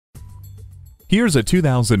Here's a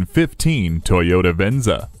 2015 Toyota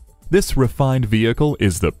Venza. This refined vehicle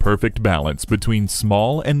is the perfect balance between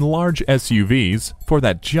small and large SUVs for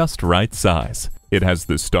that just right size. It has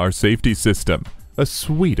the Star Safety System, a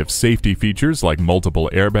suite of safety features like multiple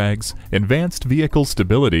airbags, advanced vehicle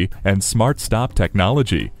stability, and smart stop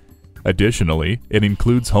technology. Additionally, it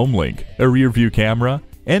includes HomeLink, a rear-view camera,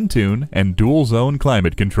 N-Tune, and dual-zone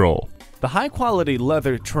climate control. The high-quality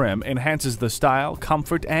leather trim enhances the style,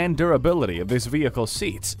 comfort, and durability of this vehicle's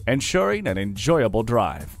seats, ensuring an enjoyable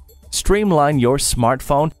drive. Streamline your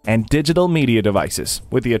smartphone and digital media devices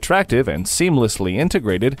with the attractive and seamlessly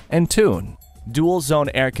integrated N-Tune.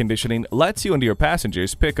 Dual-zone air conditioning lets you and your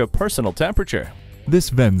passengers pick a personal temperature.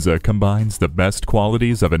 This Venza combines the best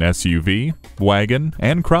qualities of an SUV, wagon,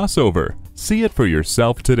 and crossover. See it for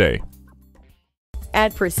yourself today.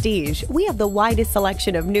 At Prestige, we have the widest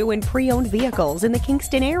selection of new and pre-owned vehicles in the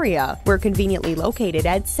Kingston area. We're conveniently located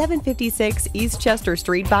at 756 East Chester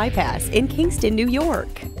Street Bypass in Kingston, New York.